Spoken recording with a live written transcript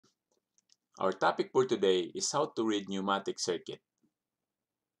Our topic for today is how to read pneumatic circuit.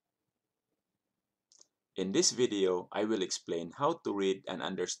 In this video, I will explain how to read and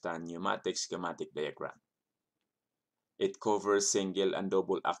understand pneumatic schematic diagram. It covers single and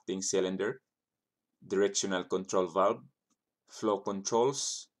double acting cylinder, directional control valve, flow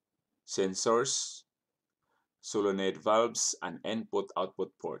controls, sensors, solenoid valves, and input-output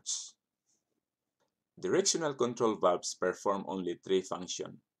ports. Directional control valves perform only three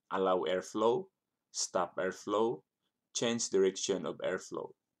functions: allow airflow, stop airflow, change direction of airflow.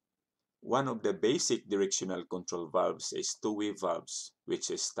 One of the basic directional control valves is two-way valves,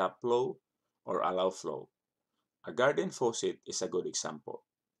 which is stop flow or allow flow. A garden faucet is a good example.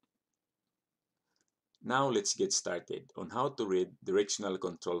 Now let's get started on how to read directional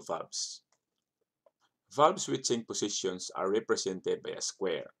control valves. Valve switching positions are represented by a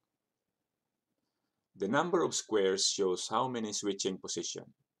square. The number of squares shows how many switching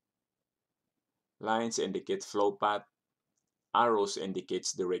positions. Lines indicate flow path, arrows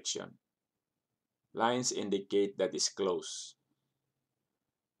indicates direction. Lines indicate that is closed.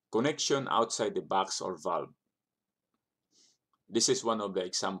 Connection outside the box or valve. This is one of the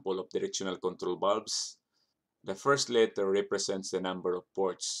example of directional control valves. The first letter represents the number of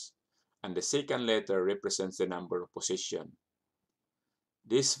ports, and the second letter represents the number of positions.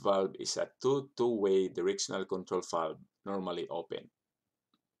 This valve is a two-way directional control valve, normally open.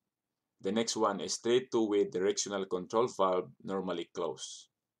 The next one is three two-way directional control valve, normally closed.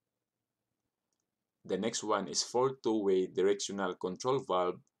 The next one is four two-way directional control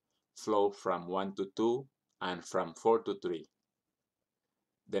valve, flow from 1 to 2 and from 4 to 3.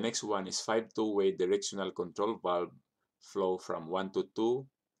 The next one is 5 two-way directional control valve, flow from 1 to 2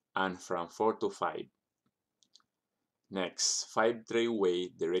 and from 4 to 5. Next, 5 three-way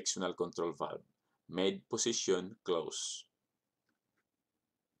directional control valve, made position close.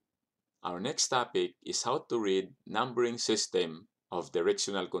 Our next topic is how to read numbering system of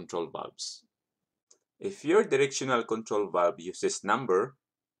directional control valves. If your directional control valve uses number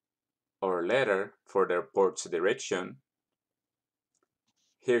or letter for their port's direction,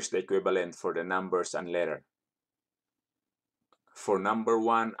 here's the equivalent for the numbers and letter. For number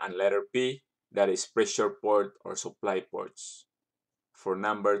 1 and letter P, that is pressure port or supply ports. For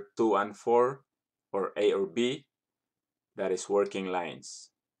number 2 and 4, or A or B, that is working lines.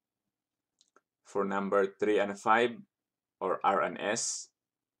 For number 3 and 5, or R and S,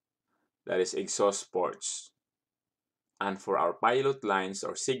 that is exhaust ports. And for our pilot lines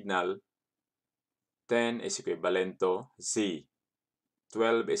or signal, 10 is equivalent to Z,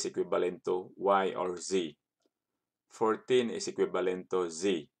 12 is equivalent to Y or Z, 14 is equivalent to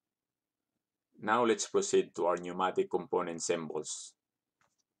Z. Now let's proceed to our pneumatic component symbols.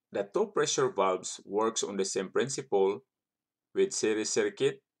 The two pressure valves works on the same principle with series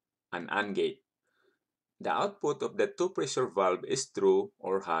circuit and AND gate. The output of the two pressure valve is true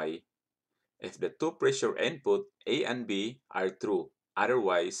or high if the two pressure input A and B are true,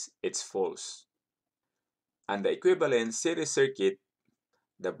 otherwise it's false. And the equivalent series circuit,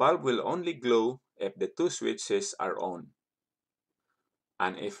 the bulb will only glow if the two switches are on.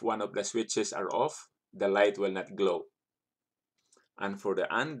 And if one of the switches are off, the light will not glow. And for the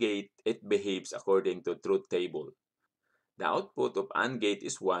AND gate, it behaves according to truth table. The output of AND gate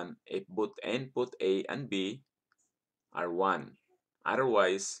is 1 if both input A and B are 1.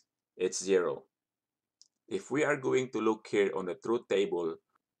 Otherwise, it's 0. If we are going to look here on the truth table,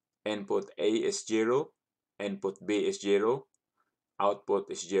 input A is 0, input B is 0,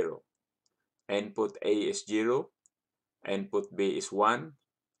 output is 0. Input A is 0, input B is 1,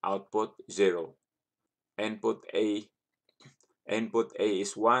 output 0. Input A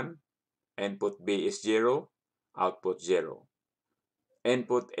is 1, input B is 0, output 0.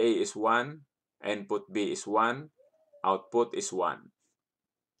 Input A is 1, input B is 1, output is 1.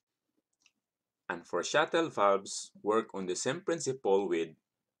 And for shuttle valves, work on the same principle with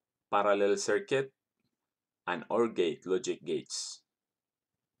parallel circuit and OR gate logic gates.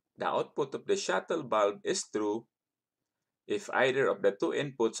 The output of the shuttle valve is true if either of the two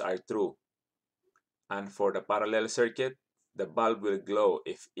inputs are true. And for the parallel circuit, the bulb will glow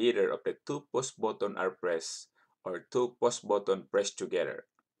if either of the two push buttons are pressed or two push buttons pressed together.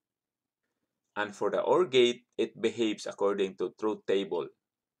 And for the OR gate, it behaves according to truth table.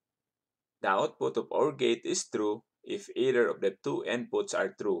 The output of OR gate is true if either of the two inputs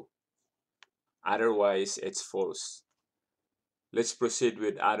are true. Otherwise, it's false. Let's proceed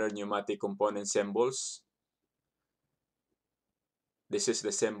with other pneumatic component symbols. This is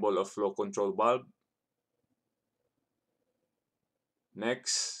the symbol of flow control valve.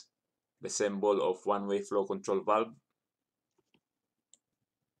 Next, the symbol of one-way flow control valve.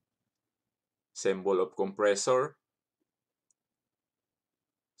 symbol of compressor,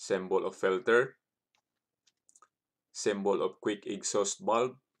 symbol of filter, symbol of quick exhaust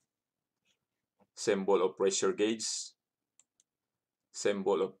valve, symbol of pressure gauge,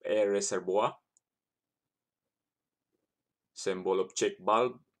 symbol of air reservoir, symbol of check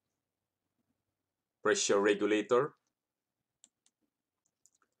valve, pressure regulator.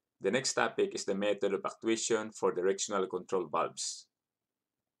 The next topic is the method of actuation for directional control valves.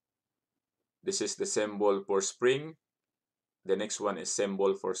 This is the symbol for spring. The next one is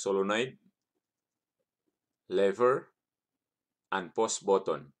symbol for solenoid, lever, and pause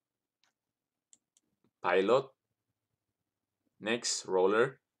button. Pilot. Next,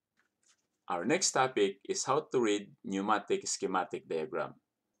 roller. Our next topic is how to read pneumatic schematic diagram.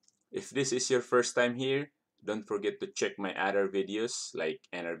 If this is your first time here, don't forget to check my other videos like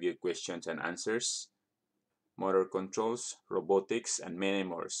interview questions and answers, motor controls, robotics, and many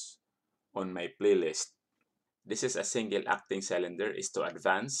more on my playlist. This is a single acting cylinder is to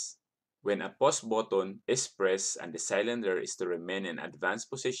advance. When a pause button is pressed and the cylinder is to remain in advanced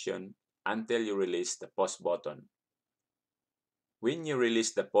position until you release the pause button. When you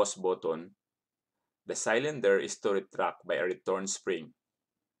release the pause button, the cylinder is to retract by a return spring.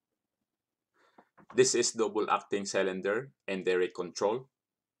 This is double acting cylinder and direct control.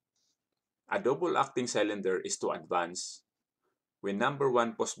 A double acting cylinder is to advance when number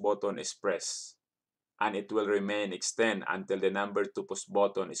 1 pause button is pressed, and it will remain extend until the number 2 pause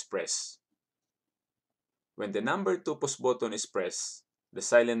button is pressed. When the number 2 pause button is pressed, the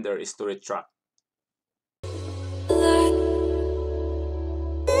cylinder is to retract